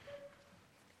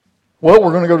Well,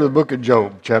 we're going to go to the book of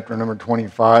Job, chapter number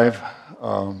 25.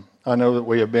 I know that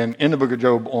we have been in the book of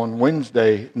Job on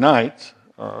Wednesday nights,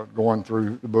 going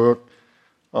through the book.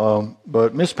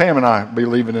 But Miss Pam and I will be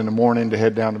leaving in the morning to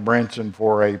head down to Branson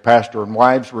for a pastor and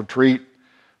wives retreat.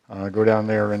 Go down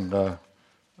there and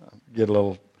get a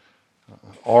little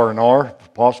R&R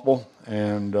if possible.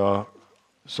 And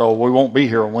so we won't be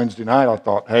here on Wednesday night. I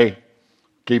thought, hey,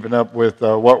 keeping up with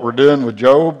what we're doing with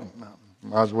Job,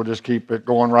 might as well just keep it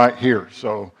going right here.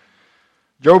 So,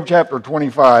 Job chapter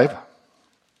 25.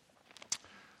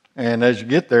 And as you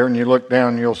get there and you look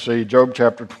down, you'll see Job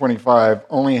chapter 25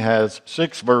 only has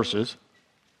 6 verses.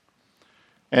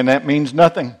 And that means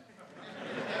nothing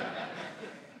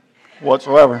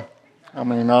whatsoever. I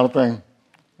mean, not a thing.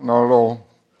 Not at all.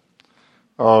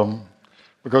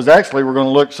 Because actually we're going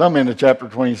to look some into chapter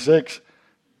 26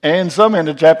 and some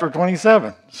into chapter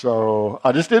 27. So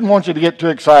I just didn't want you to get too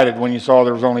excited when you saw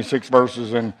there was only 6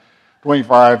 verses in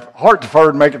 25. Heart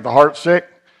deferred maketh the heart sick.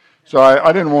 So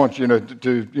I didn't want you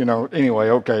to anyway,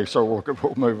 okay, so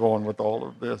we'll move on with all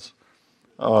of this.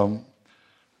 The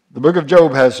book of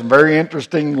Job has some very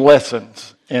interesting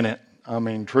lessons in it. I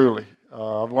mean, truly.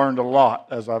 I've learned a lot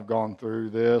as I've gone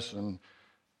through this, and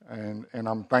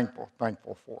I'm thankful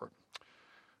for it.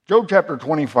 Job chapter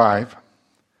 25.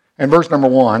 And verse number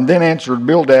 1, then answered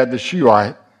Bildad the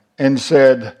Shuhite and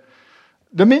said,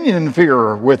 dominion and fear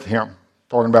are with him,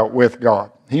 talking about with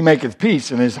God. He maketh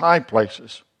peace in his high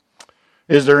places.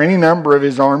 Is there any number of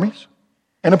his armies?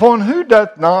 And upon who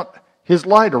doth not his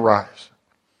light arise?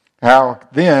 How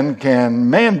then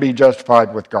can man be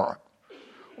justified with God?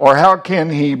 Or how can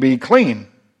he be clean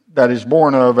that is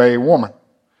born of a woman?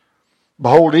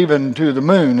 Behold, even to the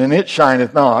moon, and it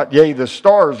shineth not, yea, the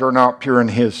stars are not pure in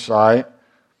his sight.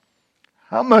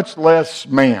 How much less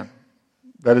man,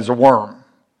 that is a worm,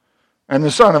 and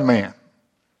the Son of Man,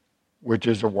 which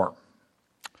is a worm.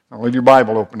 Now leave your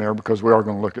Bible open there because we are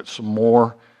going to look at some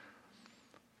more.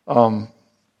 We're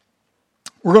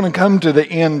going to come to the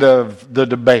end of the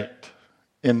debate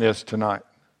in this tonight.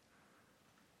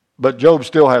 But Job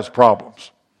still has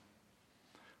problems.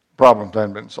 Problems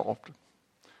haven't been solved.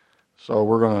 So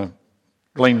we're going to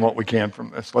glean what we can from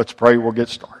this. Let's pray, we'll get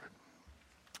started.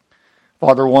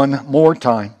 Father, one more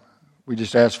time, we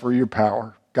just ask for your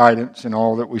power, guidance in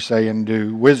all that we say and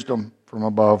do, wisdom from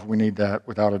above. We need that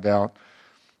without a doubt.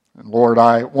 And Lord,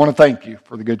 I want to thank you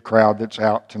for the good crowd that's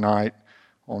out tonight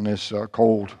on this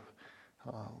cold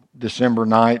December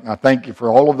night. And I thank you for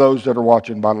all of those that are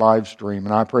watching by live stream.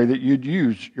 And I pray that you'd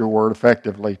use your word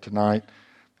effectively tonight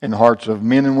in the hearts of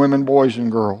men and women, boys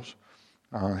and girls.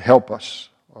 Help us,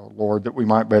 Lord, that we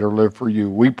might better live for you.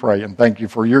 We pray and thank you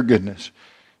for your goodness.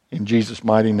 In Jesus'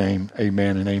 mighty name,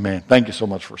 amen and amen. Thank you so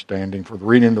much for standing, for the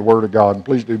reading of the Word of God, and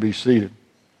please do be seated.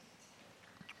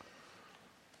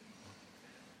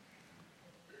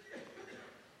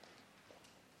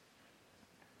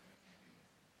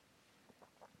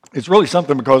 It's really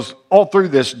something because all through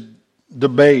this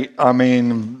debate, I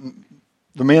mean,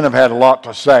 the men have had a lot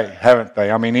to say, haven't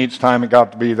they? I mean, each time it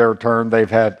got to be their turn,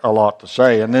 they've had a lot to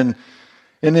say. And then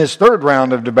in this third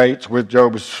round of debates with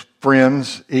Job's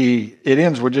friends, it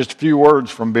ends with just a few words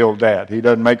from Bildad. He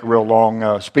doesn't make a real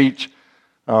long speech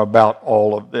about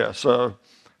all of this.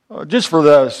 Just for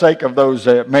the sake of those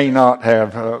that may not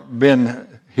have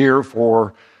been here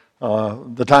for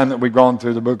the time that we've gone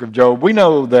through the book of Job, we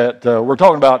know that we're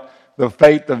talking about the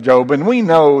faith of Job, and we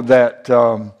know that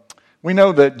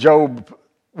Job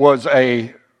was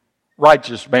a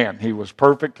righteous man. He was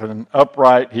perfect and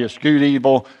upright. He eschewed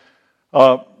evil.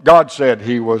 God said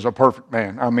he was a perfect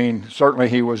man. I mean, certainly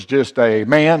he was just a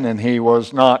man, and he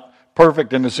was not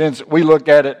perfect in the sense that we look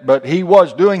at it, but he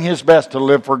was doing his best to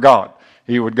live for God.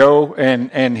 He would go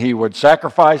and he would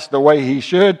sacrifice the way he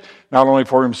should, not only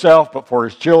for himself, but for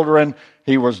his children.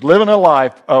 He was living a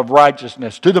life of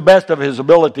righteousness to the best of his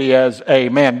ability as a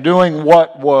man, doing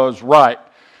what was right.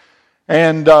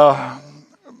 And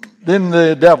then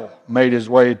the devil made his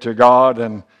way to God,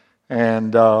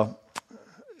 and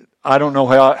I don't know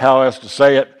how else to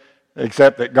say it,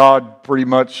 except that God pretty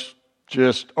much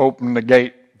just opened the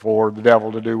gate for the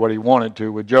devil to do what he wanted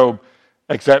to with Job,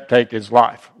 except take his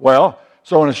life. Well,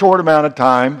 so in a short amount of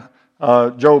time,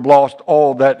 Job lost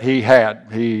all that he had.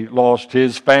 He lost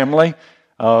his family,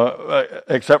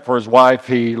 except for his wife.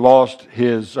 He lost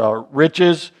his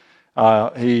riches.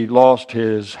 He lost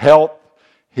his health.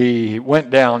 He went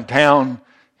downtown.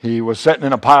 He was sitting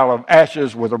in a pile of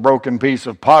ashes with a broken piece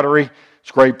of pottery,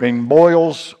 scraping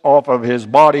boils off of his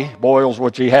body, boils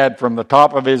which he had from the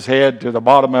top of his head to the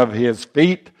bottom of his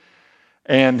feet.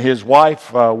 and his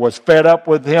wife was fed up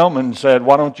with him and said,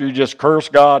 "Why don't you just curse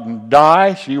God and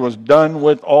die?" She was done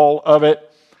with all of it.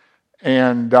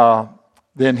 And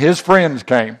then his friends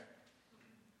came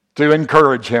to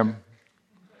encourage him.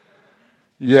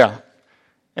 Yeah.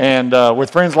 And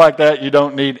with friends like that, you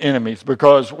don't need enemies,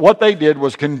 because what they did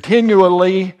was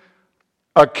continually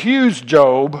accuse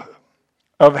Job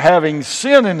of having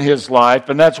sin in his life,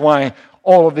 and that's why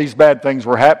all of these bad things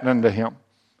were happening to him.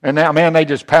 And now, man, they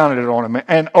just pounded it on him,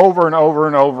 and over and over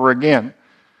and over again.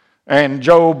 And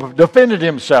Job defended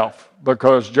himself,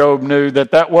 because Job knew that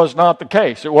that was not the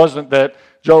case. It wasn't that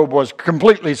Job was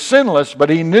completely sinless, but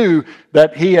he knew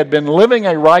that he had been living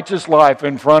a righteous life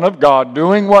in front of God,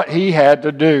 doing what he had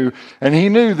to do. And he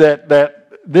knew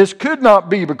that this could not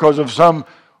be because of some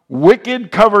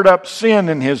wicked, covered-up sin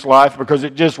in his life, because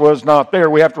it just was not there.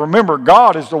 We have to remember,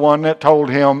 God is the one that told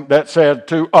him, that said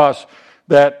to us,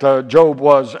 that Job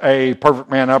was a perfect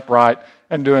man, upright,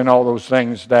 and doing all those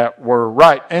things that were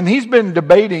right. And he's been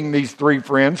debating these three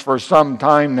friends for some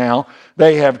time now.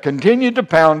 They have continued to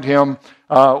pound him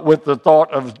with the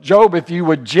thought of, Job, if you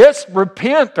would just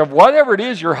repent of whatever it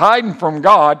is you're hiding from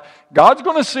God, God's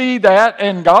going to see that,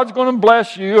 and God's going to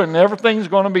bless you, and everything's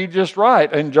going to be just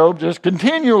right. And Job just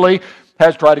continually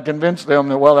has tried to convince them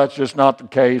that, well, that's just not the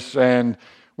case. And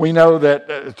we know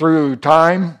that through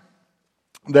time,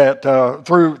 that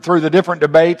through the different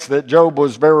debates, that Job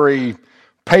was very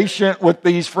patient with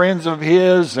these friends of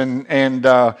his, and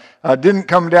didn't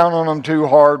come down on them too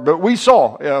hard. But we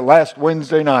saw last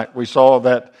Wednesday night, we saw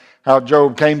that how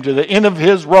Job came to the end of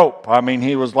his rope. I mean,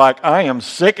 he was like, I am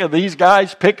sick of these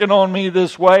guys picking on me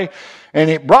this way. And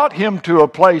it brought him to a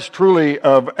place truly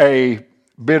of a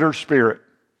bitter spirit.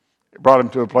 It brought him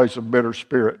to a place of bitter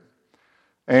spirit.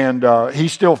 And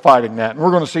he's still fighting that. And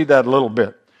we're going to see that a little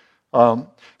bit.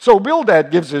 So Bildad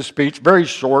gives his speech, very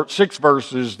short, 6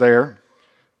 verses there.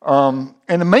 And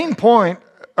the main point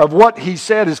of what he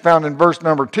said is found in verse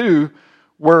number 2,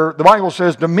 where the Bible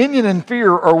says, dominion and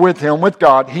fear are with him, with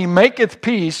God. He maketh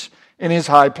peace in his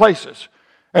high places.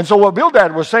 And so what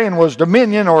Bildad was saying was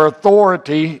dominion or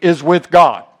authority is with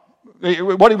God.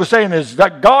 What he was saying is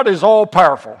that God is all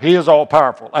powerful. He is all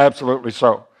powerful. Absolutely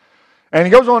so. And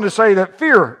he goes on to say that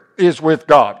fear is with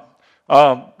God.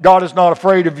 God is not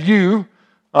afraid of you,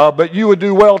 but you would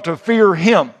do well to fear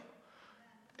him.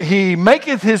 He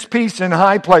maketh his peace in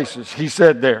high places, he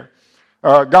said there.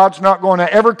 God's not going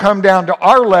to ever come down to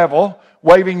our level,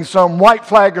 waving some white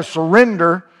flag of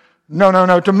surrender.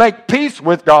 No. To make peace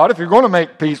with God, if you're going to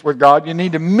make peace with God, you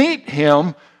need to meet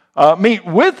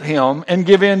with him, and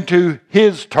give in to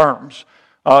his terms.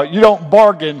 You don't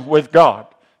bargain with God.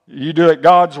 You do it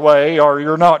God's way, or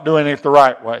you're not doing it the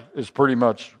right way, is pretty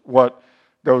much what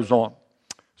goes on.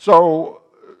 So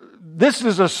this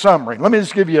is a summary. Let me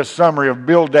just give you a summary of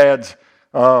Bildad's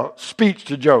speech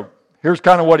to Job. Here's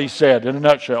kind of what he said in a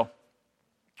nutshell.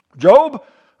 Job,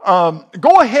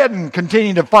 go ahead and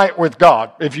continue to fight with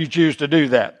God if you choose to do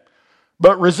that.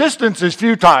 But resistance is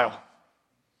futile.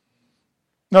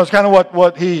 No, it's kind of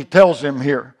what he tells him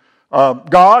here.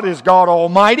 God is God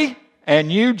Almighty,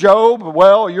 and you, Job,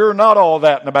 well, you're not all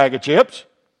that in a bag of chips.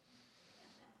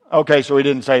 Okay, so he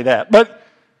didn't say that. But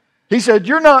he said,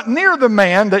 you're not near the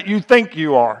man that you think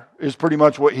you are, is pretty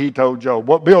much what he told Job,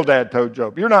 what Bildad told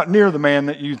Job. You're not near the man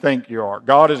that you think you are.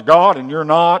 God is God, and you're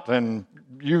not, and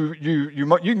you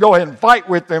can go ahead and fight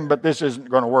with him, but this isn't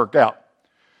going to work out.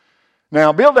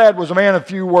 Now, Bildad was a man of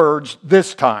few words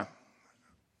this time,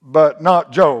 but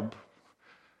not Job.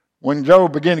 When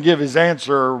Job began to give his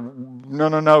answer,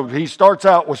 no, he starts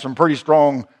out with some pretty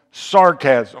strong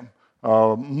sarcasm,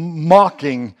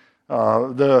 mocking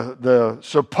the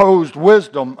supposed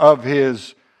wisdom of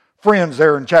his friends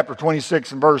there in chapter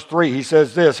 26 and verse 3. He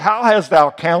says this, how hast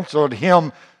thou counseled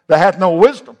him that hath no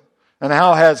wisdom? And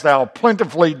how hast thou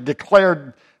plentifully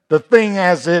declared the thing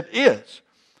as it is?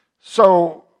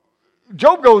 So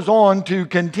Job goes on to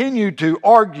continue to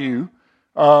argue,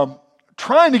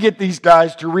 trying to get these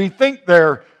guys to rethink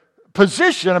their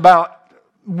position about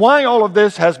why all of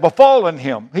this has befallen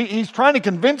him. He's trying to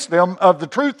convince them of the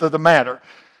truth of the matter.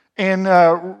 And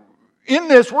in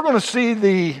this, we're going to see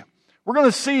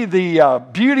the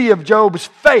beauty of Job's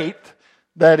faith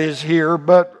that is here,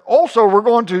 but also we're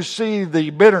going to see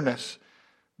the bitterness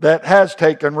that has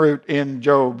taken root in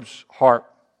Job's heart.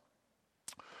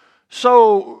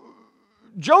 So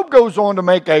Job goes on to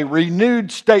make a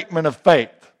renewed statement of faith,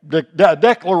 a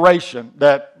declaration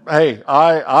that, hey,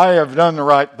 I have done the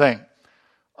right thing.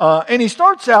 And he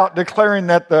starts out declaring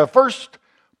that the first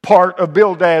part of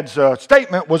Bildad's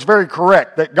statement was very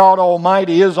correct, that God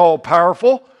Almighty is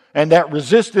all-powerful, and that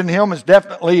resisting him is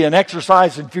definitely an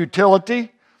exercise in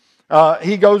futility.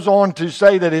 He goes on to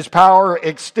say that his power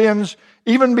extends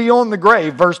even beyond the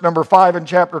grave. Verse number 5 in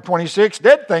chapter 26,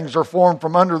 dead things are formed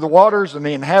from under the waters, and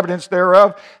the inhabitants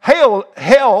thereof.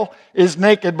 Hell is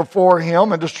naked before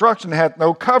him, and destruction hath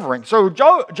no covering. So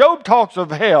Job talks of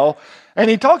hell,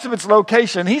 and he talks of its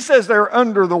location. He says they're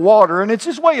under the water, and it's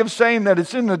his way of saying that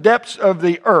it's in the depths of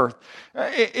the earth.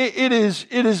 It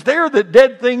is there that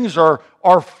dead things are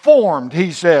formed,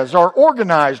 he says, are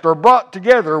organized, or brought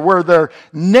together, where they're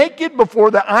naked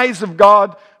before the eyes of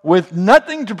God, with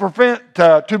nothing to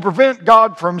prevent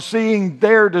God from seeing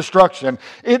their destruction.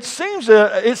 It seems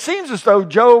as though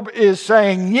Job is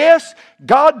saying, yes,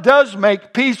 God does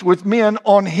make peace with men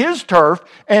on his turf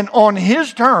and on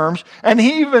his terms, and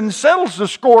he even settles the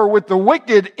score with the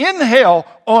wicked in hell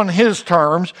on his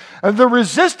terms. The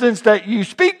resistance that you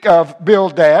speak of,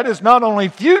 Bildad, is not only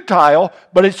futile,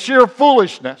 but it's sheer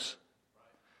foolishness.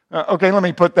 Okay, let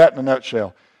me put that in a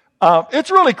nutshell. It's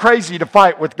really crazy to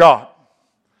fight with God.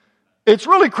 It's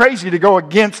really crazy to go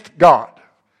against God.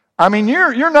 I mean,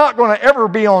 you're not going to ever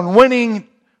be on winning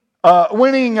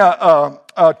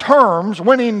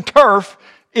turf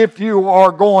if you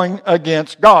are going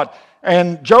against God.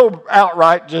 And Job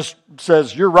outright just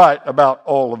says, you're right about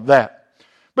all of that.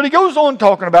 But he goes on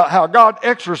talking about how God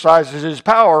exercises his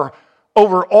power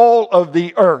over all of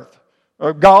the earth.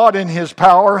 God in his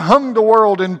power hung the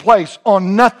world in place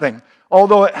on nothing.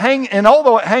 Although it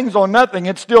hangs on nothing,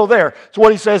 it's still there. It's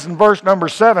what he says in verse number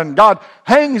 7. God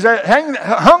hung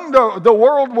the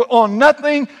world on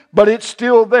nothing, but it's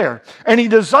still there. And he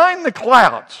designed the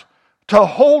clouds to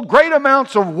hold great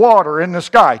amounts of water in the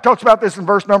sky. He talks about this in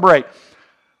verse number 8.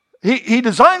 He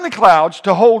designed the clouds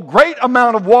to hold great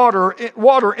amount of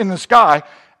water in the sky,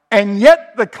 and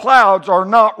yet the clouds are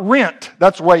not rent.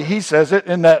 That's the way he says it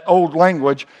in that old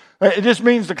language. It just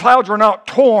means the clouds are not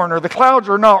torn, or the clouds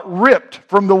are not ripped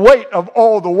from the weight of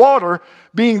all the water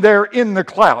being there in the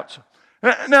clouds.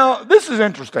 Now, this is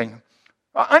interesting.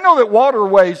 I know that water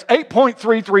weighs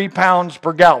 8.33 pounds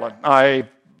per gallon. I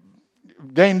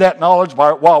gained that knowledge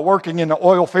while working in the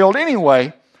oil field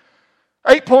anyway.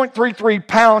 8.33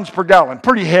 pounds per gallon.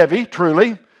 Pretty heavy,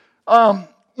 truly.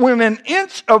 When an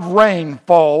inch of rain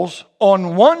falls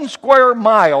on 1 square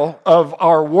mile of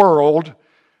our world,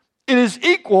 it is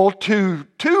equal to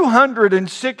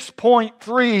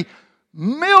 206.3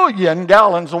 million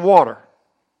gallons of water.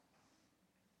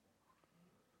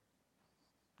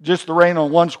 Just the rain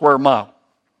on 1 square mile.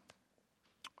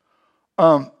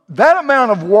 That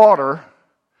amount of water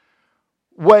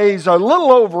weighs a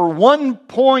little over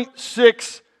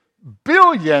 1.6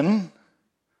 billion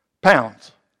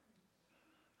pounds.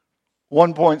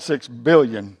 1.6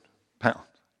 billion pounds.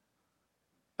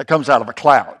 That comes out of a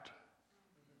cloud.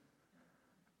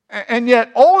 And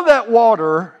yet all of that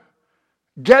water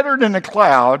gathered in a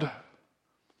cloud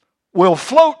will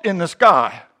float in the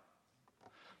sky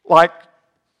like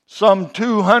some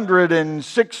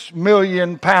 206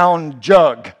 million pound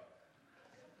jug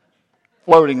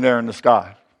floating there in the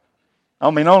sky. I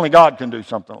mean, only God can do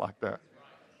something like that.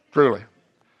 Truly.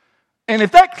 And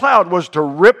if that cloud was to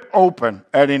rip open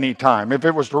at any time, if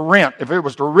it was to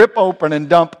rip open and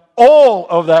dump all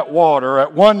of that water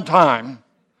at one time,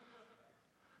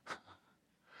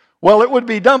 well, it would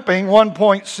be dumping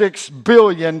 1.6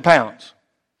 billion pounds.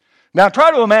 Now, try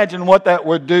to imagine what that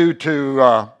would do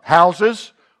to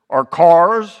houses or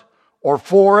cars or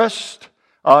forests,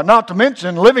 not to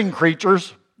mention living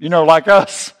creatures, like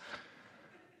us.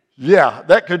 Yeah,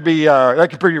 that could be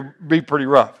pretty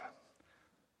rough.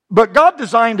 But God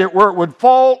designed it where it would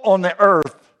fall on the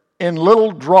earth in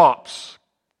little drops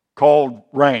called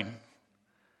rain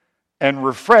and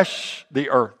refresh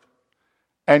the earth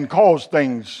and cause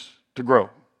things to grow.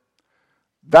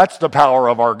 That's the power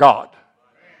of our God.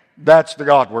 That's the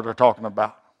God we're talking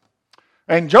about.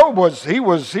 And Job was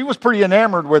pretty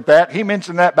enamored with that. He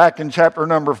mentioned that back in chapter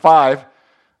number 5.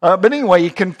 But anyway, he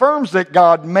confirms that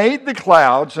God made the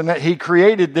clouds and that he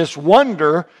created this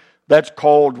wonder that's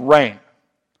called rain.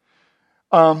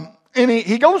 And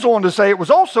he goes on to say it was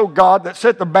also God that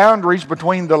set the boundaries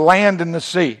between the land and the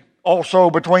sea, also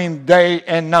between day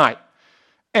and night.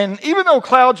 And even though dark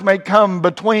clouds may come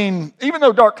between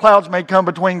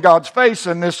God's face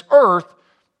and this earth,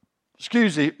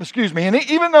 excuse me, and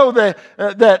even though that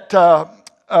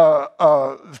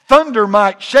thunder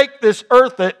might shake this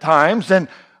earth at times and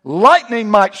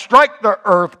lightning might strike the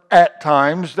earth at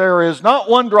times, there is not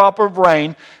one drop of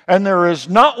rain and there is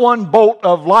not one bolt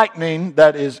of lightning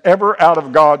that is ever out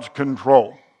of God's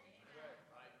control.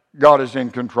 God is in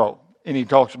control. And he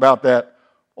talks about that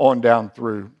on down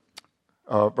through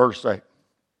verse 8.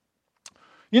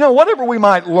 Whatever we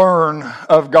might learn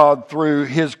of God through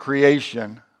his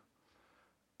creation,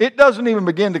 it doesn't even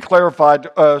begin to clarify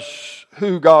to us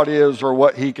who God is or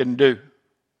what He can do.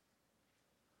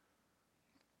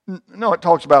 No, it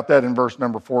talks about that in verse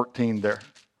number 14 there.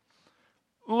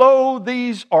 Lo,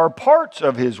 these are parts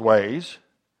of His ways,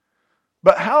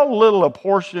 but how little a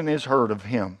portion is heard of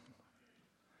Him.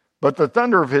 But the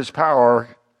thunder of His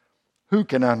power, who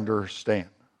can understand?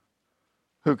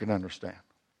 Who can understand?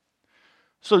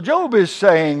 So Job is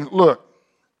saying, look,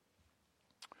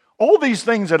 all these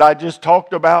things that I just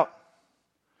talked about,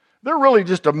 they're really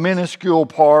just a minuscule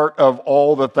part of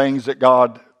all the things that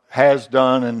God has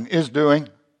done and is doing.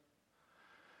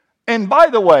 And by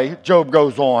the way, Job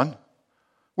goes on,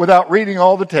 without reading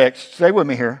all the text, stay with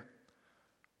me here.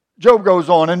 Job goes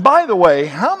on, and by the way,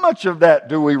 how much of that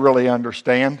do we really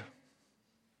understand?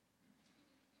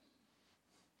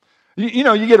 You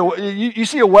know, you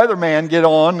see a weatherman get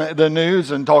on the news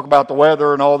and talk about the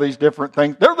weather and all these different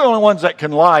things. They're the only ones that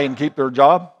can lie and keep their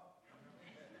job.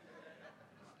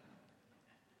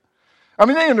 I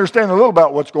mean, they understand a little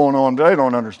about what's going on, but they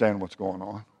don't understand what's going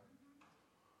on.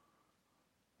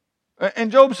 And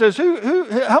Job says,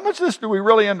 how much of this do we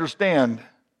really understand?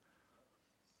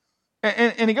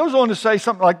 And he goes on to say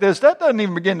something like this, that doesn't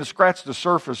even begin to scratch the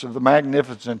surface of the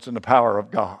magnificence and the power of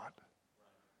God.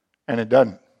 And it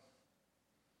doesn't.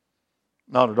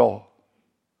 Not at all.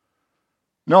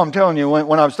 No, I'm telling you,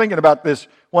 when I was thinking about this,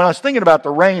 when I was thinking about the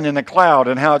rain in the cloud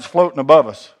and how it's floating above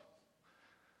us,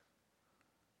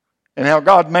 and how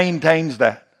God maintains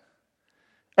that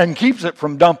and keeps it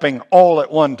from dumping all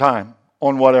at one time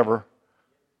on whatever.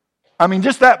 I mean,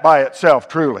 just that by itself,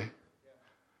 truly,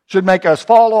 should make us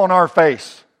fall on our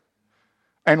face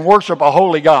and worship a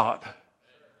holy God.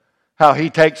 How He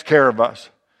takes care of us.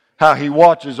 How He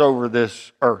watches over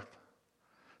this earth.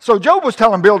 So Job was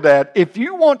telling Bildad, if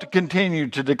you want to continue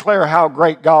to declare how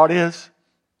great God is,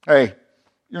 hey,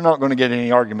 you're not going to get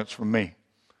any arguments from me.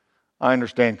 I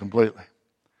understand completely.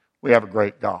 We have a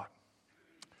great God.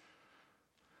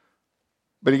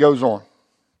 But he goes on.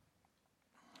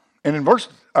 And in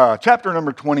chapter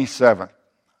number 27,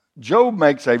 Job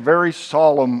makes a very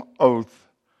solemn oath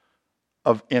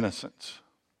of innocence.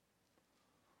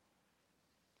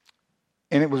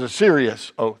 And it was a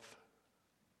serious oath,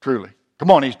 truly. Come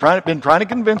on, he's been trying to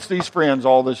convince these friends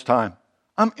all this time.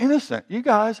 I'm innocent. You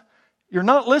guys, you're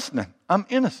not listening. I'm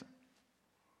innocent.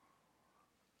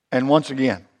 And once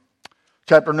again,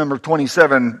 chapter number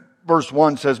 27, verse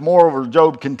 1 says, moreover,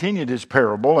 Job continued his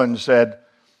parable and said,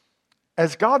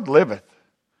 as God liveth,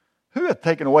 who hath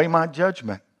taken away my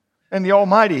judgment? And the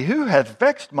Almighty, who hath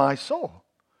vexed my soul?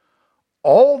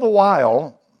 All the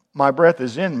while my breath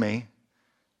is in me,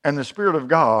 and the Spirit of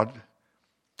God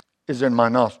is in my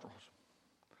nostrils.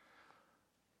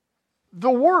 The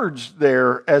words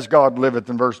there, as God liveth,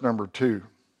 in verse number 2,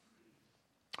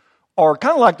 are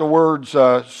kind of like the words,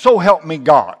 so help me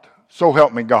God. So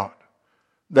help me God.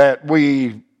 That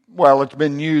it's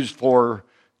been used for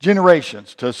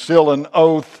generations to seal an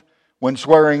oath when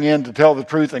swearing in to tell the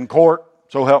truth in court.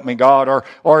 So help me God.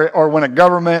 Or when a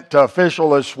government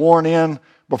official is sworn in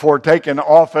before taking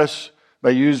office,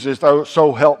 they use this oath,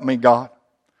 so help me God.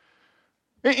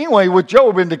 Anyway, with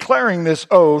Job in declaring this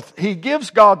oath, he gives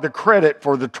God the credit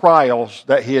for the trials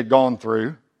that he had gone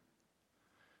through.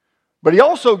 But he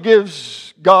also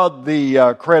gives God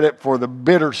the credit for the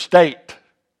bitter state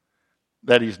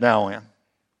that he's now in.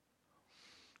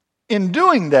 In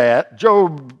doing that,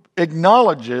 Job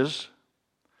acknowledges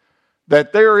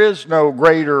that there is no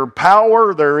greater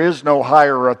power, there is no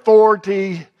higher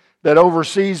authority that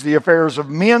oversees the affairs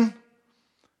of men.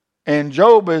 And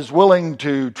Job is willing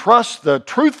to trust the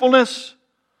truthfulness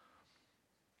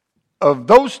of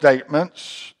those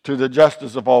statements to the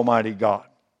justice of Almighty God.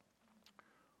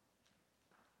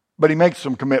 But he makes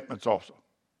some commitments also.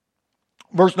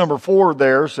 Verse number 4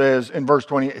 there says in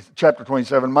chapter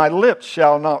 27, my lips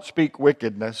shall not speak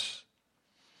wickedness,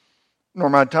 nor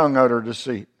my tongue utter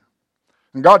deceit.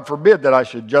 And God forbid that I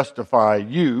should justify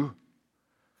you.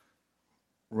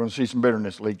 We're going to see some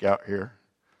bitterness leak out here.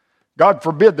 God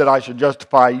forbid that I should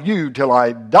justify you till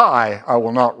I die. I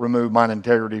will not remove mine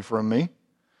integrity from me.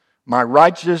 My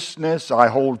righteousness I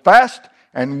hold fast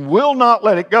and will not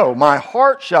let it go. My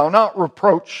heart shall not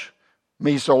reproach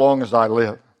me so long as I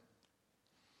live.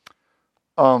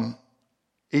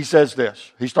 He says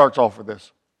this. He starts off with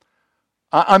this.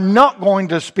 I'm not going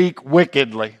to speak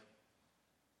wickedly.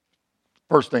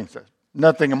 First thing he says.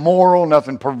 Nothing immoral,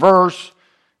 nothing perverse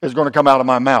is going to come out of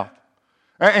my mouth.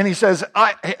 And he says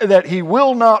that he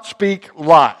will not speak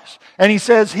lies. And he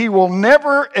says he will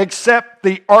never accept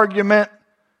the argument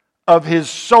of his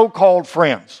so-called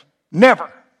friends.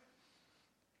 Never.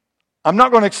 I'm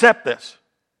not going to accept this.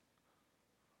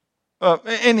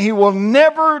 And he will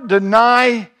never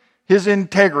deny his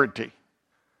integrity.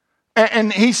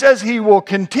 And he says he will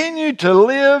continue to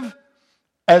live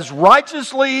as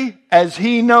righteously as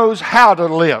he knows how to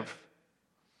live.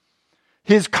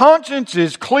 His conscience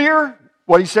is clear,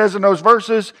 what he says in those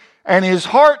verses, and his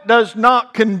heart does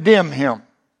not condemn him.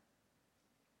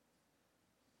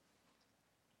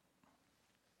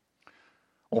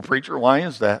 Well, preacher, why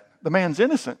is that? The man's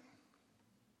innocent.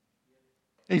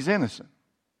 He's innocent.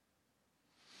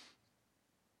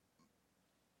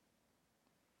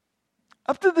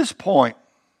 Up to this point,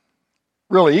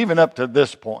 really even up to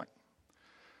this point,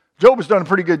 Job has done a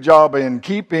pretty good job in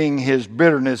keeping his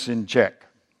bitterness in check.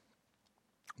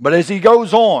 But as he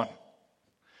goes on,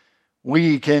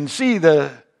 we can see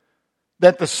that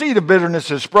the seed of bitterness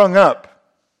has sprung up.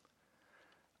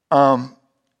 And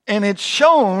it's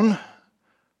shown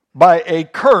by a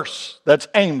curse that's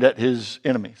aimed at his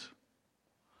enemies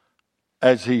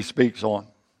as he speaks on.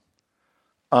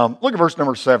 Look at verse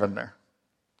number 7 there.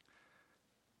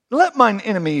 Let mine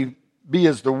enemy be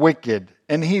as the wicked,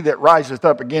 and he that riseth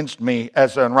up against me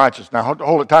as the unrighteous. Now,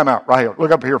 hold it, time out right here.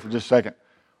 Look up here for just a second.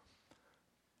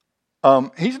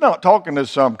 He's not talking to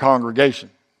some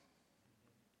congregation.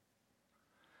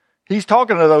 He's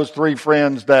talking to those three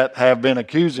friends that have been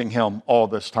accusing him all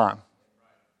this time.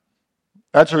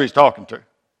 That's who he's talking to.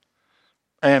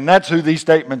 And that's who these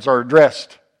statements are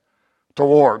addressed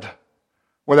toward,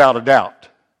 without a doubt.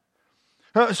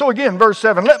 So again, verse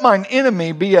 7, let mine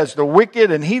enemy be as the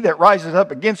wicked, and he that riseth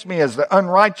up against me as the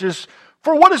unrighteous.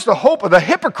 For what is the hope of the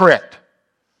hypocrite,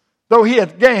 though he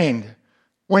hath gained,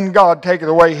 when God taketh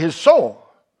away his soul?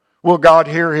 Will God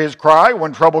hear his cry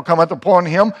when trouble cometh upon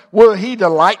him? Will he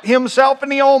delight himself in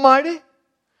the Almighty?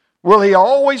 Will he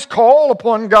always call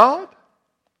upon God?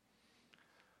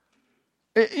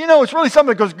 You know, it's really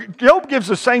something, because Job gives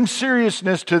the same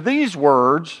seriousness to these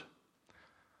words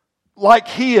like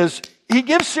he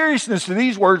gives seriousness to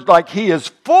these words like he is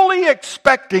fully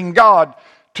expecting God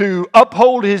to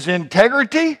uphold his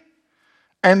integrity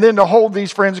and then to hold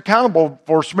these friends accountable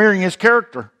for smearing his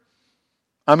character.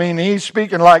 I mean, he's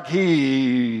speaking like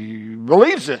he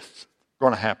believes this is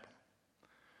going to happen.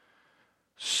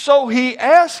 So he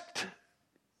asked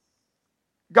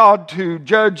God to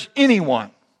judge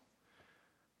anyone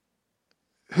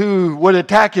who would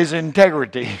attack his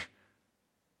integrity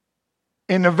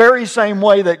in the very same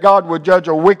way that God would judge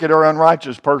a wicked or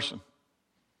unrighteous person.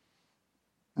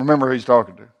 Remember who he's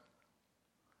talking to.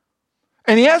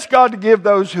 And he asked God to give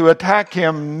those who attack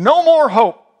him no more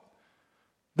hope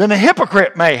than a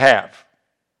hypocrite may have,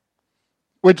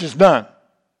 which is none.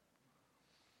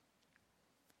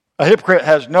 A hypocrite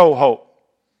has no hope.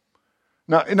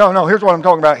 No, here's what I'm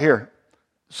talking about here.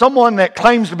 Someone that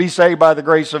claims to be saved by the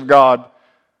grace of God,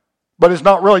 but is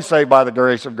not really saved by the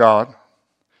grace of God.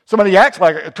 Somebody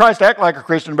tries to act like a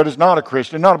Christian, but is not a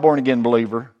Christian, not a born-again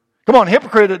believer. Come on,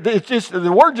 hypocrite,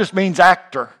 the word just means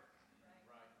actor.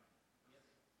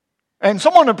 And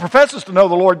someone that professes to know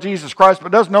the Lord Jesus Christ,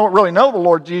 but doesn't really know the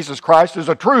Lord Jesus Christ, is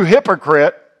a true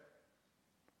hypocrite,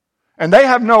 and they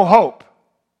have no hope.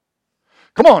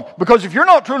 Come on, because if you're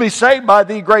not truly saved by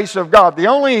the grace of God, the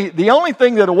only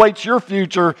thing that awaits your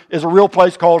future is a real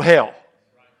place called hell.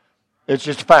 It's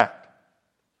just a fact.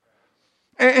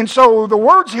 And so the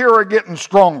words here are getting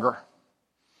stronger.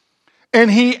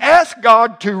 And he asked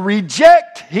God to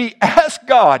reject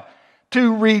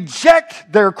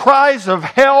their cries of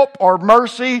help or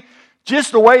mercy,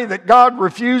 just the way that God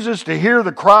refuses to hear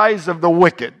the cries of the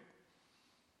wicked.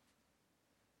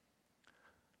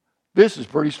 This is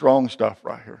pretty strong stuff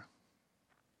right here.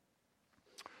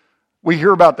 We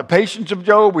hear about the patience of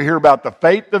Job, we hear about the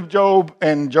faith of Job,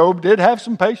 and Job did have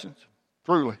some patience,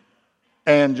 truly.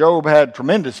 And Job had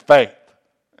tremendous faith.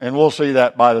 And we'll see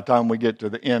that by the time we get to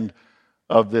the end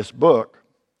of this book.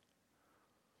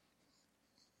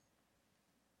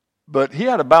 But he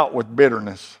had a bout with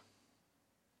bitterness.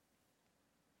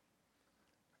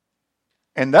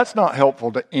 And that's not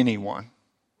helpful to anyone.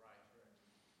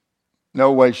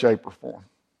 No way, shape, or form.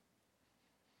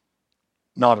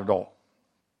 Not at all.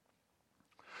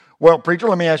 Well, preacher,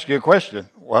 let me ask you a question.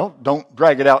 Well, don't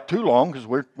drag it out too long because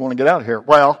we want to get out of here.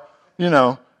 Well,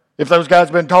 if those guys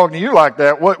had been talking to you like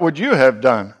that, what would you have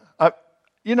done?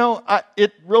 You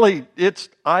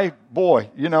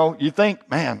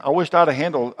think, man, I wished I'd have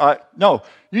handled, no,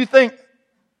 you think,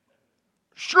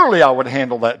 surely I would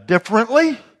handle that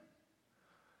differently.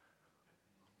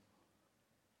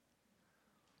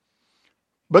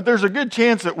 But there's a good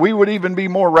chance that we would even be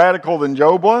more radical than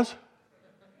Job was.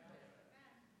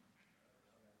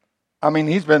 I mean,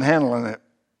 he's been handling it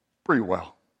pretty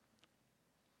well.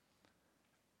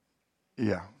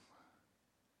 Yeah.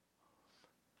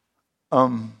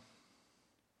 Um,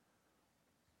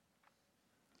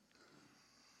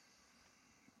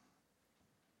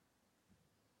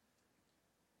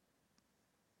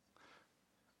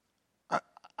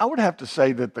 I would have to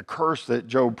say that the curse that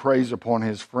Job prays upon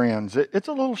his friends, it's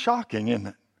a little shocking, isn't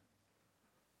it?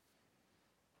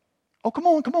 Oh, come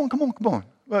on.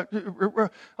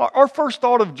 Our first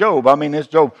thought of Job, is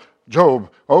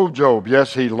Job,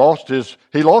 yes, he lost his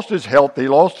health, he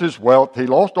lost his wealth, he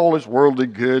lost all his worldly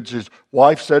goods. His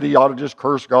wife said he ought to just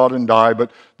curse God and die.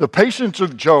 But the patience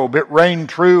of Job, it reigned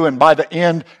true, and by the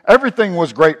end, everything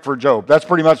was great for Job. That's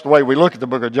pretty much the way we look at the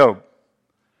book of Job.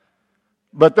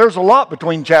 But there's a lot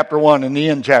between chapter 1 and the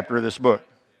end chapter of this book.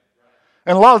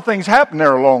 And a lot of things happened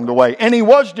there along the way. And he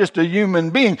was just a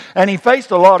human being. And he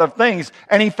faced a lot of things.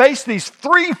 And he faced these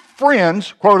 3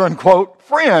 friends, quote unquote,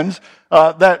 friends,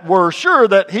 that were sure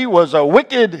that he was a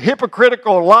wicked,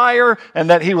 hypocritical liar and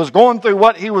that he was going through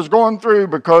what he was going through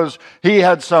because he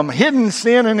had some hidden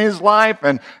sin in his life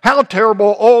and how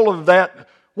terrible all of that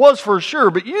was for sure.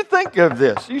 But you think of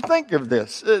this.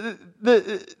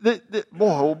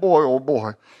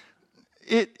 Boy.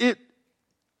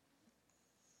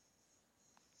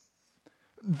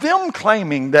 Them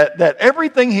claiming that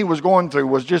everything he was going through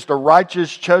was just a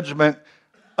righteous judgment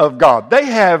of God. They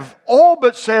have all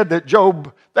but said that Job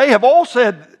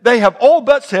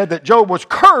was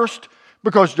cursed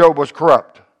because Job was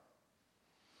corrupt.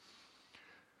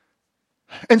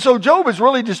 And so Job is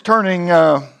really just turning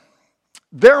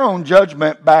their own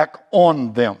judgment back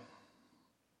on them.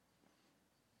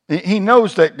 He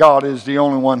knows that God is the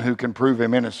only one who can prove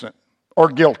him innocent or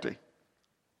guilty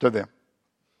to them.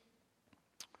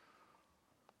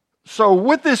 So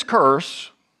with this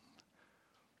curse,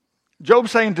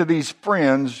 Job's saying to these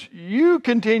friends, you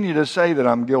continue to say that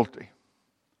I'm guilty.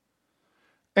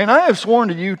 And I have sworn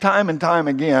to you time and time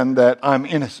again that I'm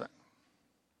innocent.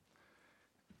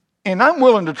 And I'm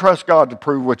willing to trust God to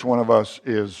prove which one of us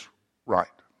is right.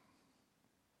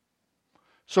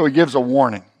 So he gives a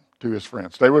warning to his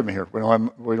friends. Stay with me here.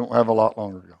 We don't have a lot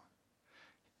longer to go.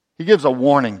 He gives a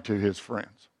warning to his friends.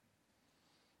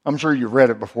 I'm sure you've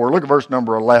read it before. Look at verse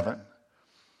number 11.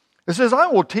 It says, I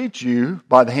will teach you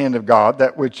by the hand of God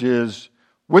that which is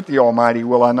with the Almighty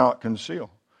will I not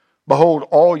conceal. Behold,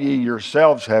 all ye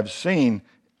yourselves have seen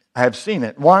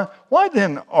it. Why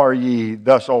then are ye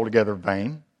thus altogether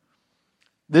vain?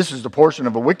 This is the portion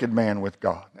of a wicked man with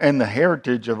God, and the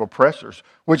heritage of oppressors,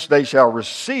 which they shall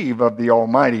receive of the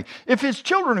Almighty. If his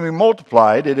children be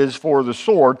multiplied, it is for the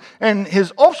sword, and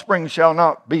his offspring shall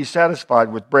not be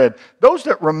satisfied with bread. Those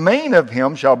that remain of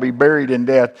him shall be buried in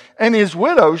death, and his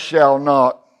widows shall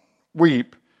not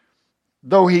weep,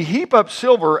 though he heap up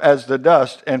silver as the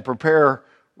dust, and prepare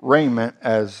raiment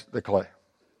as the clay.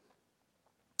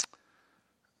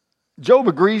 Job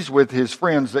agrees with his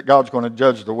friends that God's going to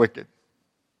judge the wicked.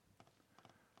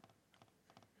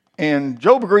 And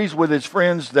Job agrees with his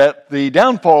friends that the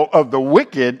downfall of the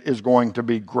wicked is going to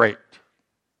be great.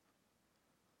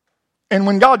 And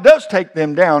when God does take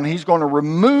them down, he's going to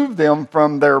remove them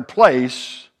from their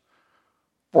place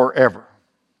forever.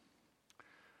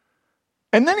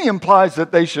 And then he implies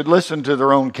that they should listen to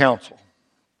their own counsel.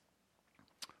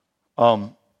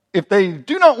 If they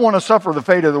do not want to suffer the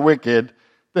fate of the wicked,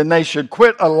 then they should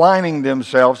quit aligning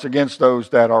themselves against those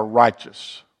that are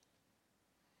righteous.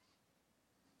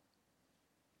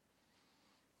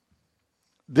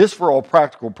 This, for all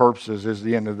practical purposes, is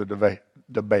the end of the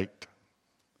debate.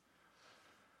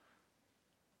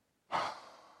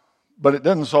 But it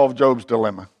doesn't solve Job's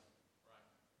dilemma.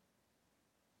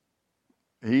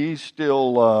 He's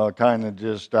still kind of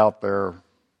just out there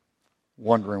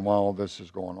wondering why all this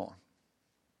is going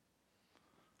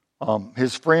on.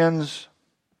 His friends,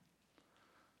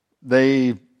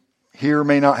 they here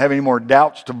may not have any more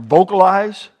doubts to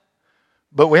vocalize.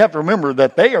 But we have to remember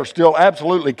that they are still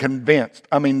absolutely convinced.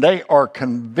 They are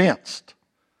convinced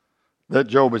that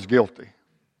Job is guilty.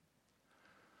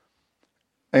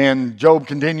 And Job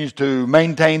continues to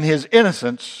maintain his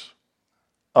innocence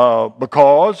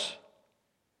because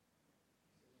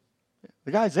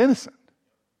the guy's innocent.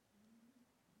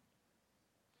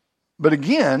 But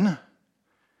again,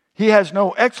 he has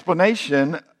no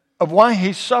explanation of why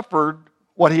he suffered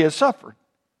what he has suffered.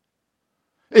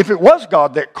 If it was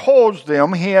God that caused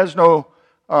them, he has no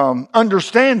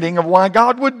understanding of why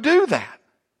God would do that.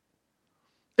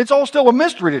 It's all still a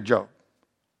mystery to Job.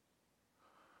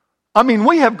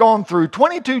 We have gone through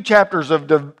 22 chapters of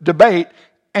debate,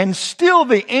 and still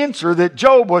the answer that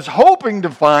Job was hoping to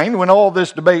find when all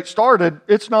this debate started,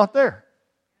 it's not there.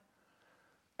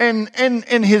 And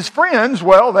his friends,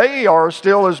 well, they are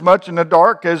still as much in the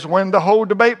dark as when the whole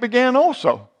debate began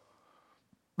also.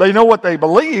 They know what they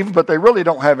believe, but they really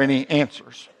don't have any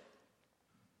answers.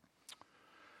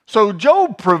 So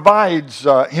Job provides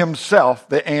himself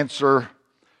the answer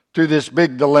to this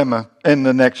big dilemma in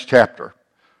the next chapter.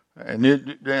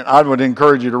 And I would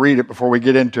encourage you to read it before we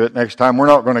get into it next time. We're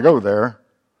not going to go there.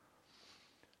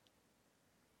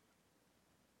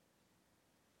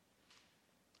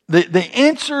 The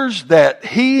answers that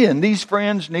he and these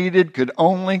friends needed could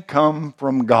only come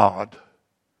from God.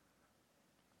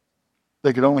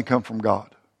 They could only come from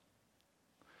God.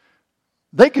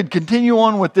 They could continue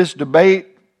on with this debate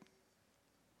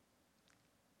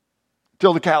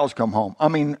till the cows come home. I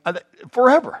mean,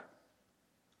 forever.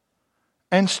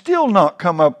 And still not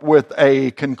come up with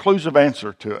a conclusive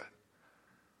answer to it.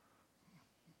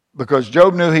 Because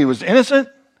Job knew he was innocent.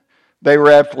 They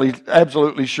were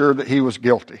absolutely sure that he was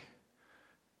guilty.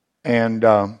 And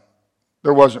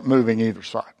there wasn't moving either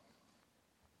side.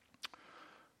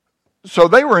 So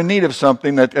they were in need of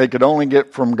something that they could only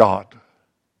get from God.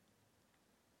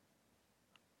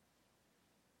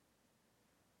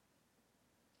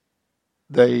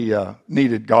 They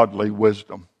needed godly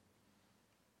wisdom.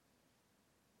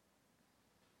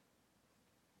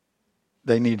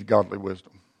 They needed godly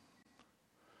wisdom.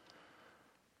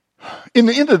 In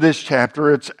the end of this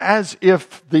chapter, it's as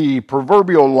if the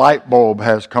proverbial light bulb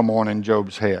has come on in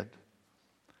Job's head.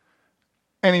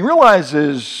 And he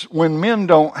realizes when men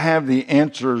don't have the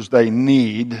answers they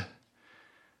need,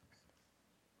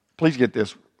 please get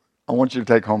this, I want you to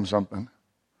take home something.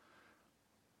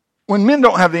 When men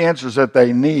don't have the answers that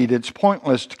they need, it's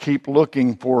pointless to keep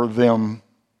looking for them,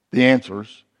 the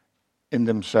answers, in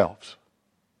themselves.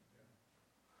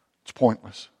 It's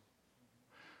pointless.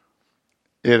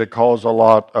 It'll cause a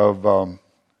lot of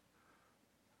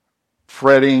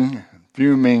fretting,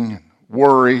 fuming,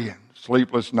 worry,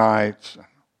 sleepless nights.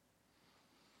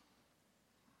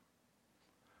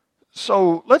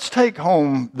 So let's take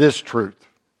home this truth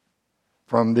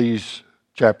from these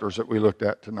chapters that we looked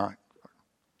at tonight.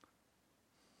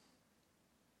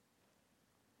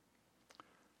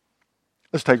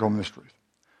 Let's take home this truth.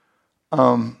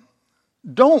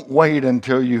 Don't wait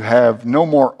until you have no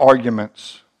more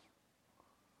arguments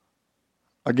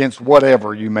against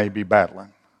whatever you may be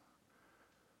battling.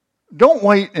 Don't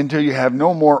wait until you have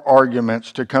no more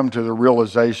arguments to come to the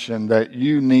realization that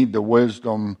you need the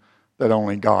wisdom that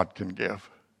only God can give.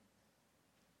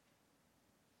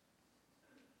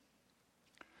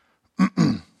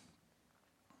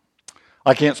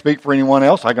 I can't speak for anyone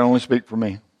else. I can only speak for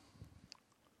me.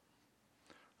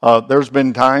 There's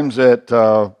been times that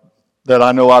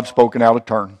I know I've spoken out of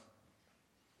turn.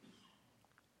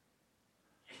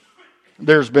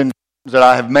 There's been times that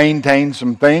I have maintained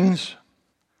some things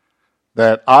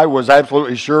that I was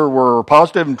absolutely sure were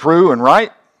positive and true and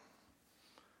right,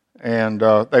 and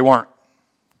they weren't.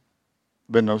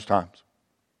 Been those times.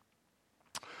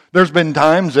 There's been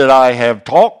times that I have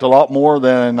talked a lot more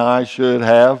than I should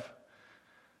have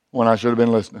when I should have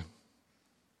been listening.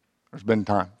 There's been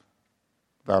times.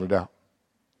 Without a doubt.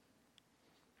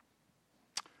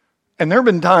 And there have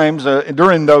been times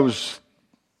during those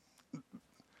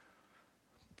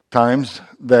times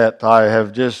that I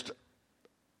have just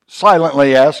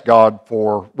silently asked God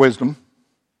for wisdom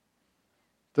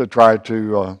to try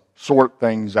to sort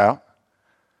things out.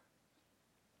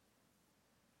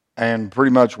 And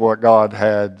pretty much what God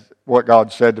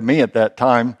said to me at that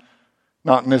time,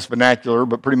 not in this vernacular,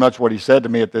 but pretty much what He said to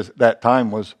me at that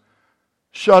time was,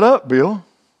 "Shut up, Bill.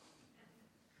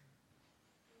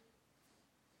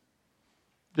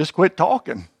 Just quit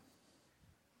talking.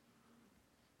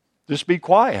 Just be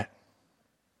quiet.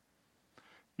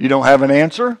 You don't have an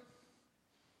answer?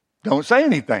 Don't say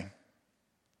anything.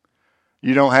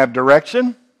 You don't have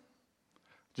direction?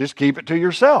 Just keep it to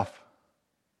yourself.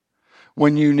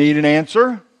 When you need an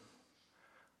answer,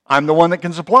 I'm the one that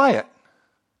can supply it.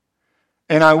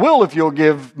 And I will if you'll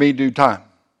give me due time."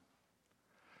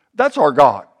 That's our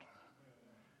God.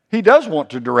 He does want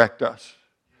to direct us.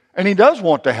 And He does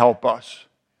want to help us.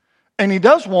 And He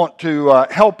does want to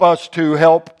help us to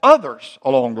help others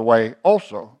along the way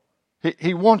also.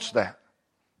 He wants that.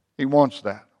 He wants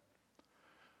that.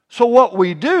 So what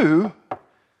we do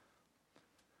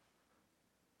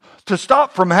to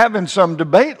stop from having some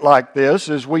debate like this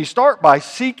is we start by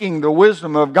seeking the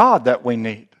wisdom of God that we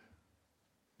need.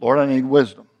 Lord, I need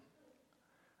wisdom.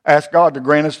 Ask God to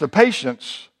grant us the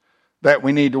patience that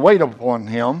we need to wait upon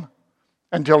Him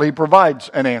until He provides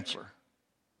an answer.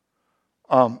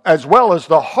 As well as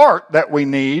the heart that we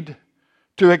need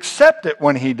to accept it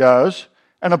when He does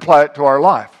and apply it to our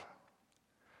life.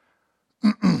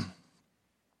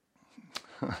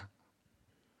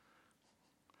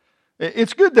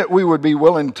 It's good that we would be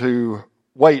willing to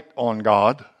wait on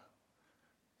God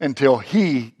until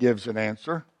He gives an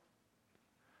answer.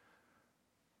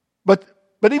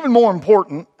 But even more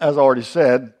important, as I already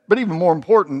said, but even more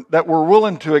important, that we're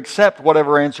willing to accept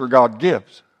whatever answer God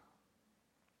gives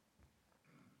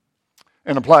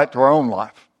and apply it to our own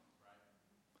life.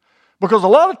 Because a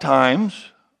lot of times,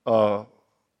 the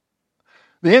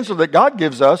answer that God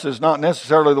gives us is not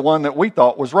necessarily the one that we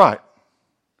thought was right.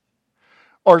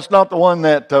 Or it's not the one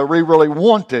that we really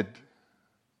wanted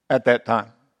at that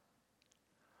time.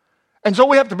 And so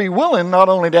we have to be willing not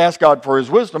only to ask God for His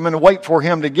wisdom and to wait for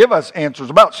Him to give us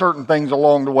answers about certain things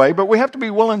along the way, but we have to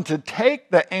be willing to take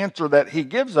the answer that He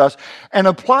gives us and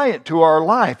apply it to our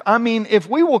life. I mean, if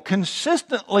we will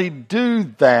consistently do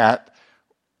that,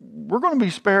 we're going to be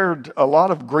spared a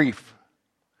lot of grief.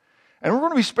 And we're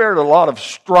going to be spared a lot of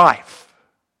strife.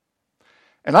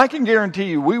 And I can guarantee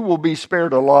you we will be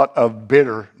spared a lot of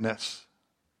bitterness,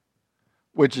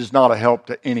 which is not a help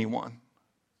to anyone.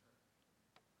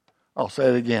 I'll say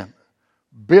it again.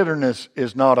 Bitterness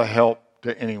is not a help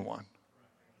to anyone.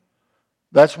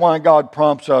 That's why God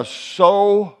prompts us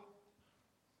so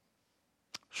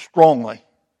strongly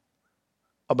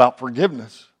about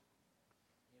forgiveness.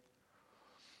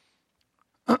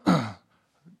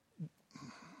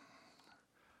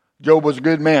 Job was a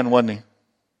good man, wasn't he?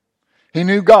 He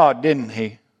knew God, didn't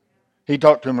he? He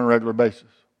talked to him on a regular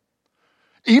basis.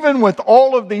 Even with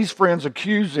all of these friends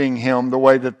accusing him the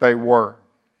way that they were.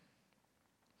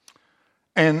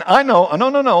 And I know,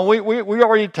 we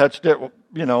already touched it,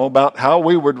 about how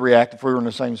we would react if we were in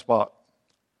the same spot.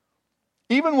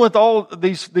 Even with all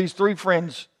these three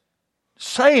friends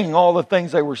saying all the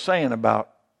things they were saying about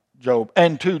Job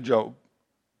and to Job,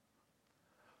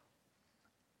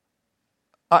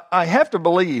 I have to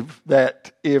believe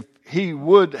that if he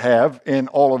would have, in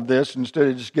all of this, instead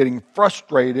of just getting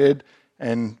frustrated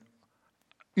and,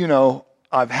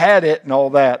 I've had it and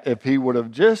all that, if he would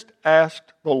have just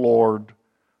asked the Lord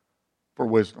for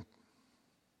wisdom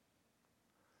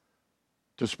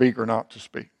to speak or not to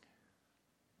speak,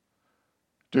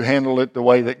 to handle it the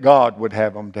way that God would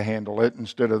have him to handle it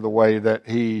instead of the way that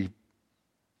he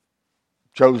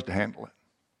chose to handle it.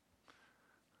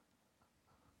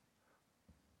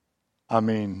 I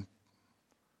mean,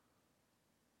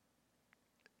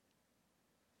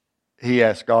 he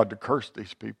asked God to curse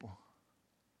these people.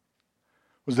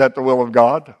 Was that the will of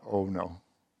God? Oh, no.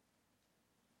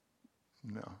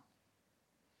 No.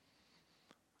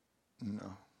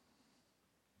 No.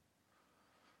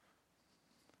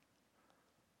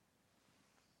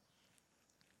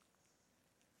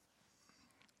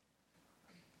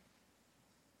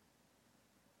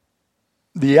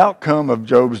 The outcome of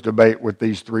Job's debate with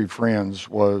these three friends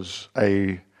was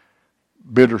a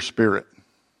bitter spirit.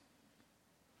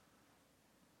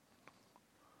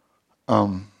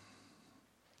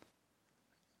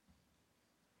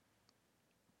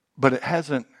 But it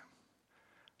hasn't,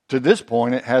 to this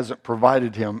point, it hasn't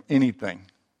provided him anything.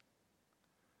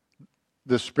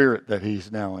 The spirit that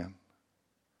he's now in.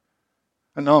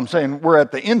 I know I'm saying we're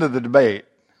at the end of the debate,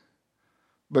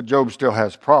 but Job still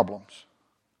has problems.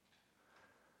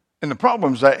 And the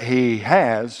problems that he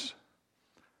has,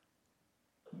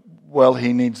 well,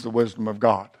 he needs the wisdom of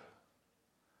God.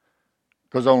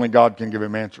 Because only God can give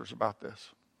him answers about this.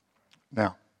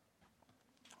 Now,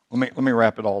 let me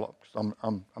wrap it all up.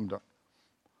 I'm done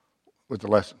with the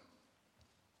lesson.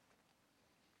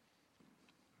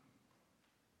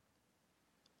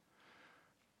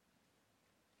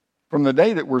 From the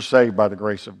day that we're saved by the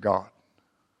grace of God,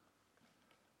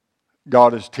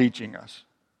 God is teaching us.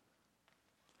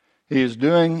 He is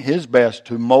doing His best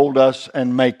to mold us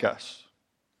and make us,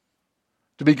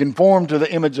 to be conformed to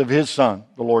the image of His Son,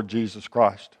 the Lord Jesus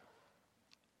Christ.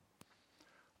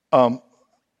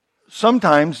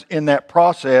 Sometimes in that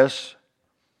process,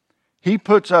 He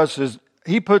puts us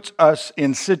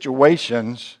in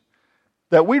situations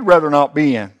that we'd rather not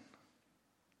be in.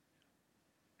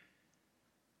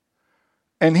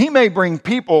 And He may bring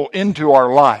people into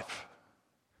our life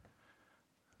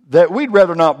that we'd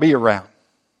rather not be around,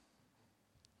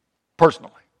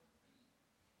 personally.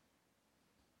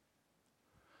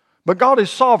 But God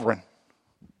is sovereign.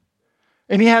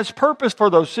 And He has purpose for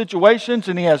those situations,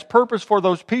 and He has purpose for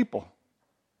those people.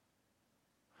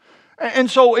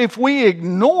 And so if we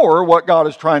ignore what God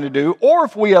is trying to do, or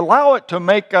if we allow it to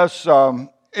make us,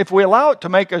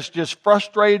 just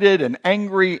frustrated and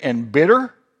angry and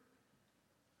bitter,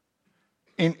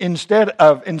 instead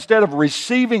of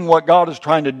receiving what God is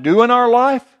trying to do in our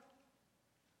life,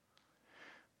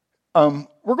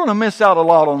 we're going to miss out a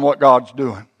lot on what God's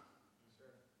doing.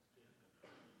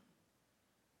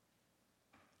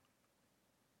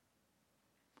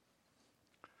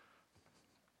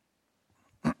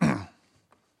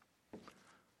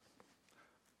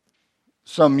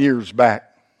 some years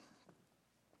back,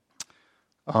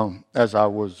 as I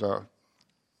was,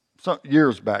 some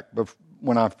years back,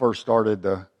 when I first started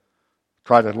to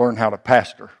try to learn how to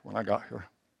pastor when I got here.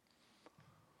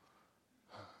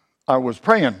 I was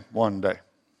praying one day,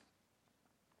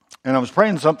 and I was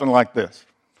praying something like this.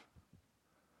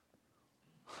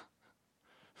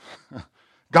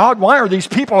 God, why are these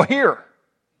people here?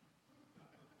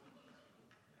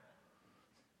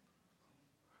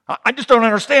 I just don't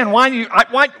understand why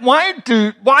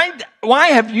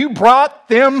have you brought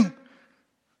them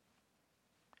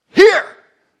here?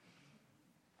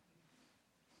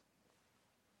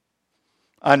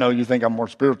 I know you think I'm more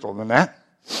spiritual than that.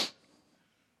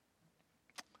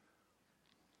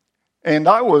 And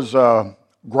I was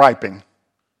griping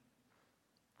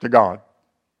to God.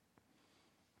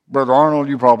 Brother Arnold,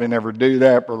 you probably never do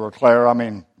that. Brother Claire,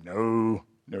 no.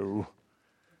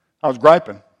 I was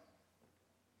griping.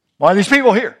 Why are these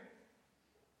people here?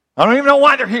 I don't even know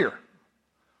why they're here.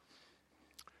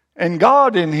 And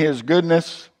God, in His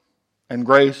goodness and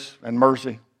grace and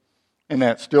mercy, in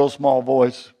that still small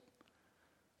voice,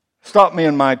 stopped me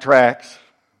in my tracks,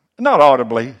 not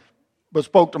audibly, but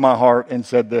spoke to my heart and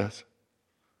said this.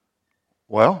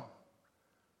 Well,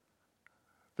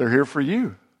 they're here for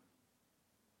you.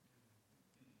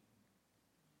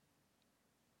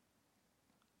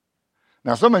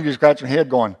 Now, some of you scratching your head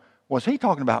going, was he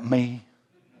talking about me?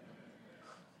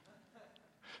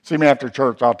 See me after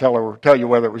church, I'll tell you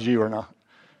whether it was you or not.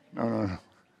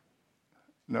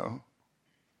 No.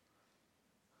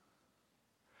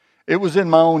 It was in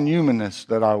my own humanness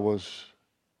that I was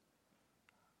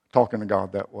talking to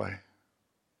God that way.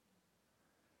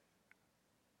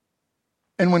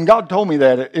 And when God told me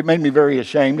that, it made me very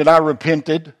ashamed. And I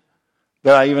repented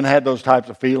that I even had those types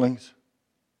of feelings.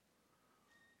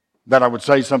 That I would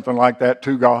say something like that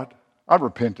to God. I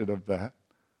repented of that.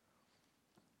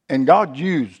 And God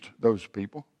used those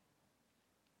people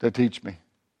to teach me.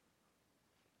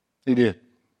 He did.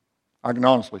 I can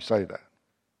honestly say that.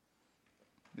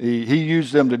 He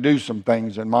used them to do some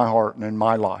things in my heart and in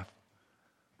my life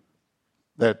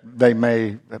that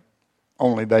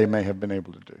only they may have been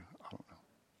able to do. I don't know.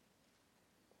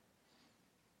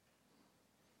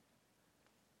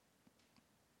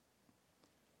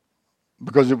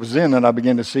 Because it was then that I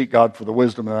began to seek God for the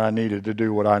wisdom that I needed to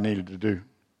do what I needed to do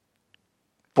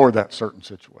for that certain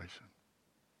situation.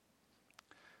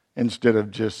 Instead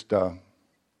of just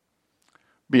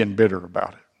being bitter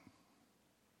about it.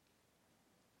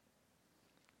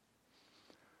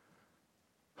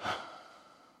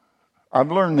 I've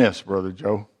learned this, Brother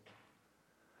Joe.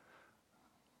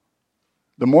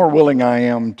 The more willing I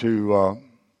am to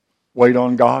wait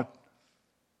on God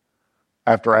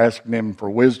after asking Him for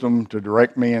wisdom to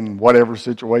direct me in whatever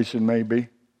situation may be,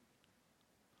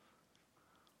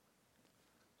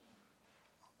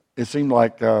 it seemed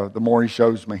like the more He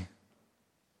shows me.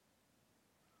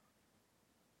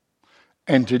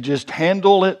 And to just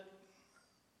handle it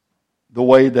the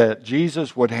way that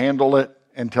Jesus would handle it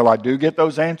until I do get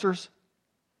those answers.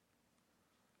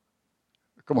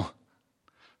 Come on.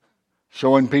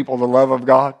 Showing people the love of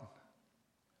God.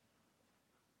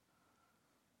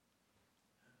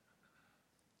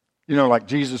 You know, like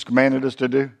Jesus commanded us to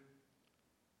do.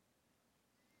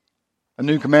 A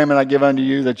new commandment I give unto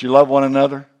you, that you love one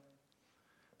another.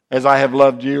 As I have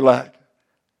loved you, like,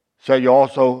 shall you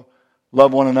also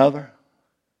love one another?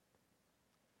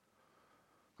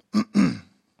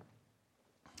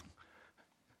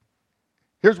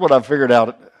 Here's what I've figured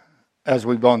out as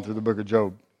we've gone through the book of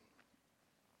Job.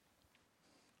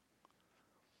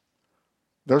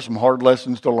 There's some hard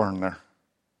lessons to learn there.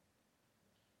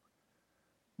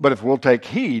 But if we'll take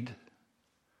heed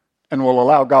and we'll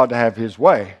allow God to have His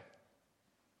way,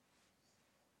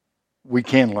 we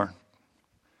can learn.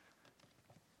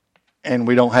 And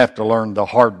we don't have to learn the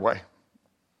hard way.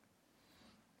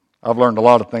 I've learned a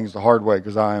lot of things the hard way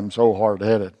because I am so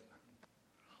hard-headed.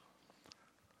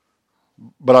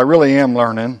 But I really am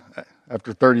learning,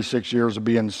 after 36 years of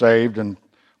being saved and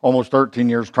almost 13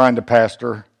 years trying to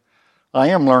pastor, I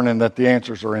am learning that the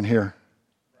answers are in here.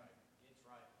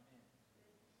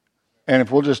 And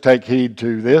if we'll just take heed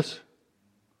to this,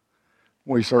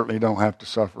 we certainly don't have to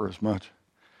suffer as much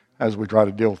as we try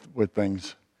to deal with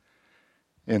things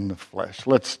in the flesh.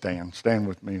 Let's stand. Stand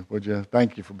with me, would you?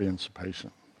 Thank you for being so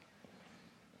patient.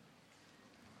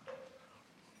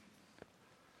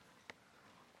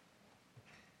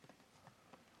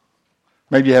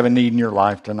 Maybe you have a need in your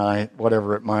life tonight,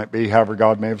 whatever it might be, however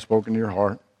God may have spoken to your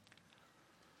heart.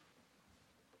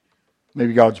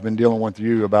 Maybe God's been dealing with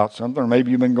you about something, or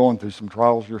maybe you've been going through some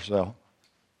trials yourself.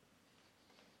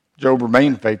 Job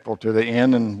remained faithful to the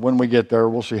end, and when we get there,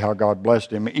 we'll see how God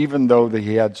blessed him, even though that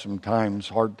he had some times,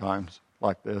 hard times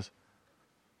like this.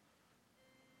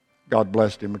 God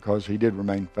blessed him because he did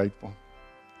remain faithful.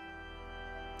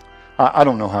 I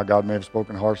don't know how God may have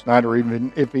spoken to hearts tonight, or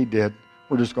even if he did,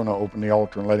 we're just going to open the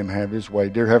altar and let him have his way.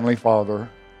 Dear Heavenly Father,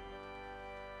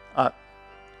 I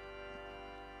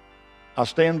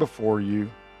stand before you,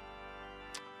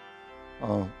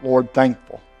 Lord,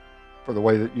 thankful for the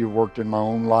way that you've worked in my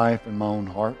own life and my own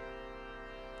heart.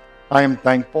 I am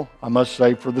thankful, I must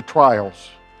say, for the trials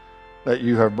that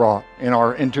you have brought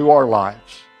into our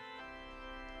lives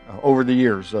over the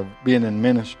years of being in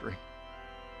ministry,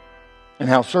 and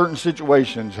how certain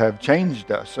situations have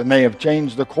changed us, and they have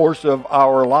changed the course of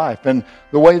our life and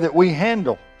the way that we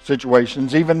handle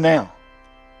situations even now.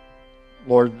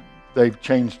 Lord, they've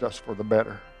changed us for the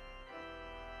better.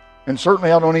 And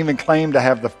certainly I don't even claim to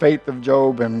have the faith of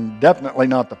Job, and definitely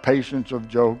not the patience of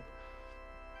Job.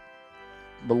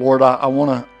 But Lord, I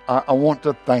want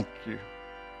to thank you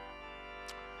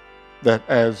that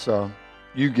as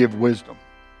you give wisdom,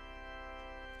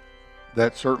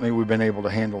 that certainly we've been able to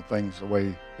handle things the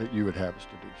way that you would have us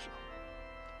to do so.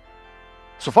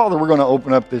 So Father, we're going to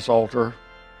open up this altar.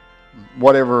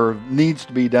 Whatever needs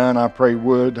to be done, I pray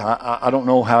would. I don't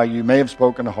know how you may have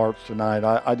spoken to hearts tonight.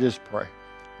 I just pray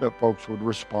that folks would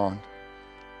respond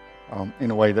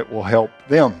in a way that will help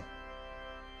them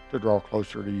to draw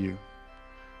closer to you.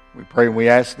 We pray and we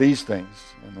ask these things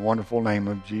in the wonderful name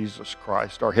of Jesus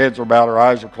Christ. Our heads are bowed, our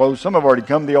eyes are closed. Some have already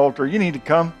come to the altar. You need to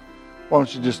come. Why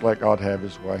don't you just let God have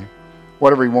his way?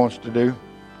 Whatever he wants to do,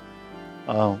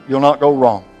 you'll not go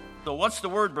wrong. So what's the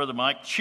word, Brother Mike?